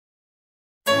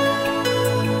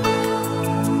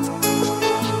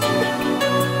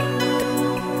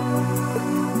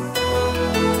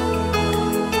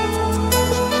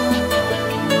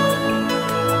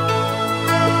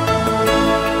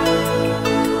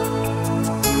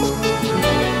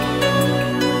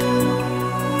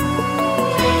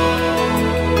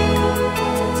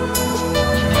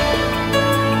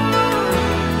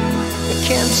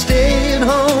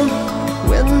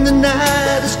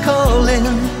falling.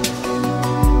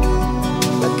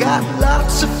 I got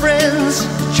lots of friends,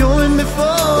 join me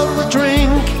for a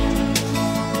drink,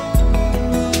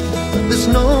 but there's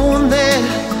no one there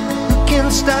who can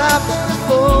stop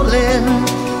falling.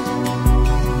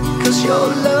 'Cause your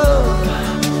love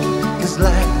is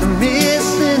like the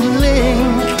missing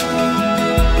link.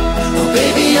 Oh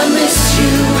baby, I miss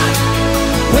you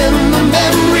when the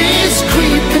memories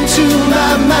creep into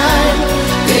my mind.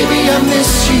 Baby, I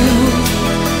miss you.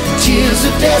 Tears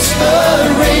of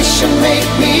desperation make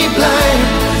me blind.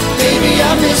 Baby,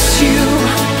 I miss you,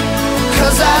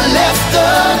 'cause I left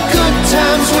the good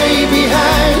times way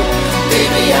behind.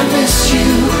 Baby, I miss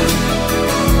you,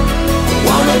 I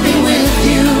wanna be with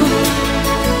you.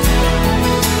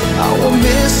 I won't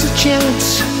miss a chance,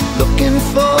 looking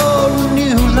for a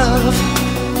new love,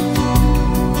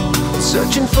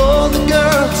 searching for the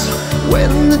girls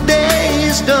when the day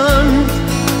is done.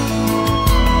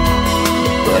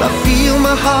 But I feel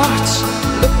my heart's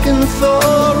looking for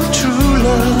a true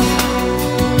love,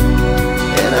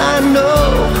 and I know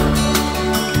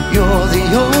you're the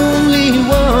only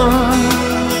one.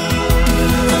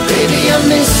 Baby, I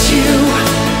miss you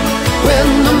when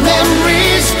the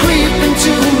memories creep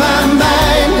into my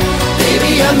mind.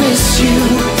 Baby, I miss you.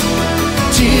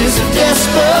 Tears of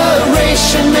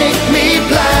desperation make me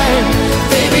blind.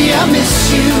 Baby, I miss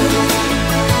you,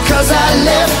 'cause I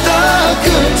left the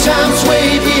good times way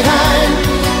behind.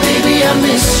 Baby, I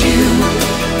miss you,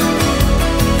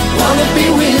 wanna be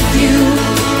with you.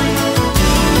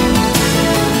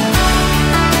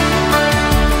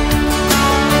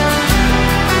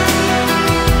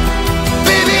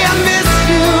 Baby, I miss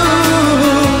you.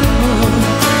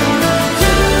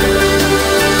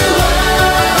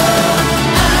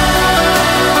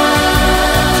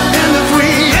 And if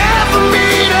we ever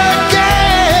meet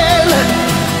again,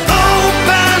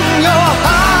 open your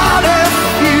heart if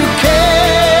you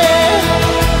can.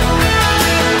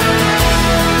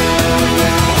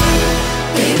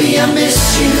 Baby, I miss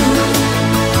you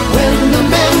when the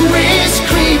memories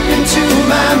creep into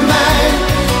my mind.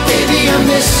 Baby, I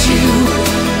miss you.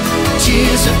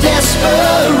 Tears of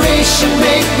desperation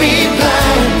make me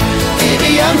blind.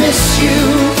 Baby, I miss you,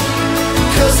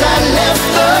 'cause I left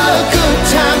the good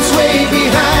times way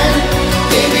behind.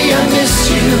 Baby, I miss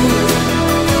you,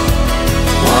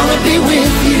 wanna be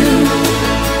with you.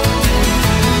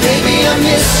 Baby, I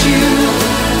miss you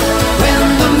when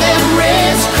the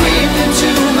memories creep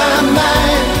into my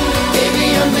mind. Baby,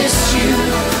 I miss you.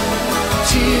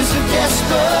 Tears of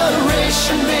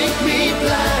desperation make me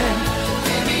blind.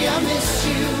 Baby, I miss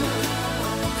you,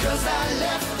 'cause I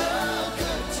left the